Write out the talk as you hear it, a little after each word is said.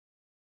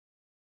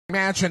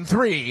Match in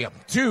 3,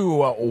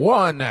 2,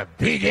 1,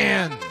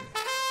 begin.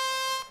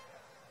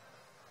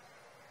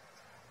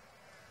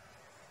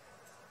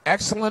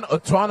 Excellent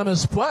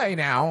autonomous play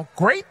now.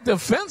 Great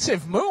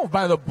defensive move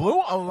by the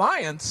Blue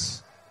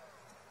Alliance.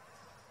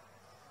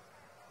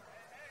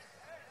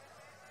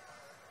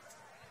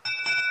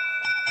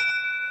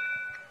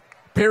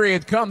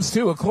 Period comes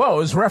to a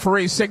close.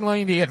 Referee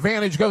signaling the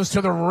advantage goes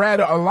to the Red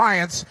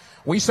Alliance.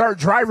 We start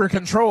driver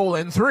control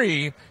in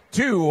 3,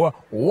 2,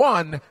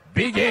 1,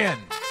 begin.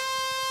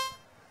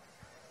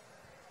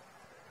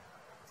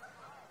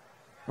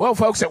 Well,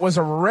 folks, it was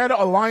a Red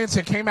Alliance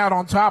that came out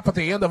on top at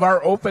the end of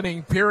our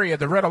opening period.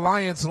 The Red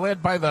Alliance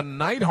led by the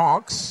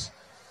NightHawks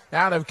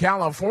out of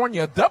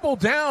California. Double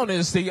Down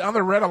is the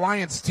other Red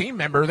Alliance team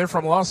member. They're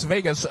from Las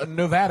Vegas,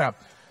 Nevada.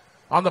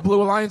 On the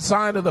Blue Alliance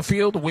side of the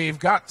field, we've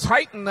got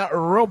Titan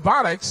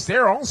Robotics.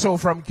 They're also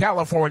from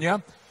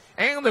California.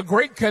 And the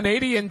great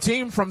Canadian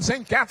team from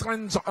St.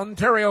 Catharines,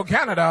 Ontario,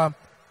 Canada,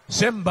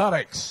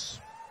 Simbotics.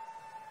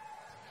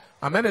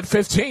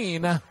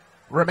 1:15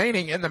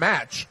 remaining in the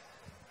match.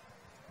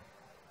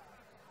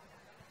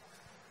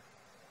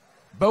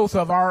 Both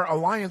of our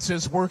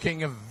alliances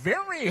working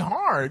very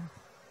hard,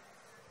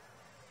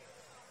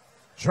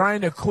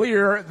 trying to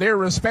clear their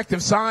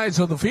respective sides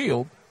of the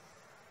field.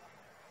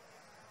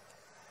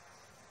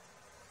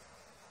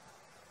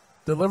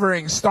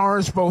 Delivering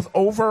stars both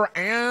over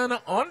and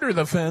under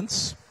the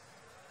fence.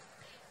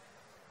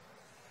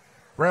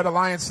 Red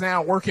Alliance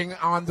now working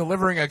on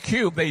delivering a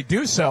cube. They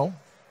do so.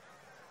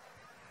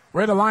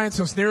 Red Alliance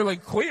has nearly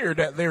cleared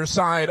their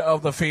side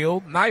of the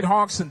field.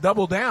 NightHawks and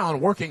Double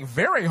Down working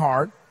very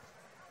hard.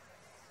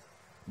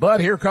 But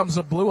here comes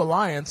the Blue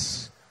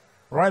Alliance.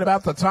 Right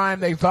about the time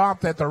they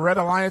thought that the Red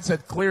Alliance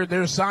had cleared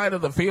their side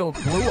of the field,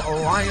 Blue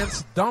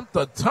Alliance dumped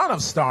a ton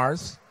of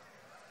stars.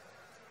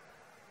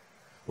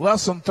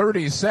 Less than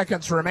 30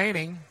 seconds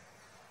remaining.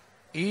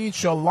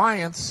 Each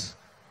alliance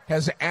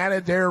has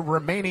added their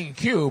remaining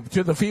cube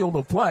to the field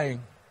of play.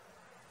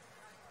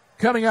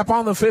 Coming up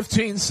on the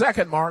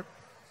 15-second mark.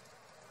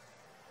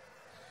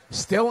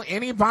 Still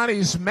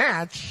anybody's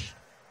match.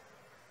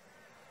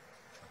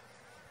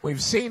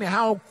 We've seen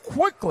how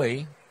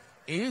quickly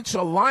each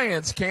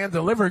alliance can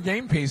deliver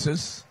game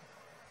pieces.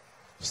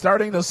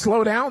 Starting to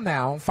slow down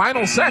now.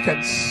 Final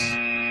seconds.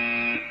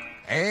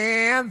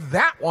 And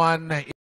that one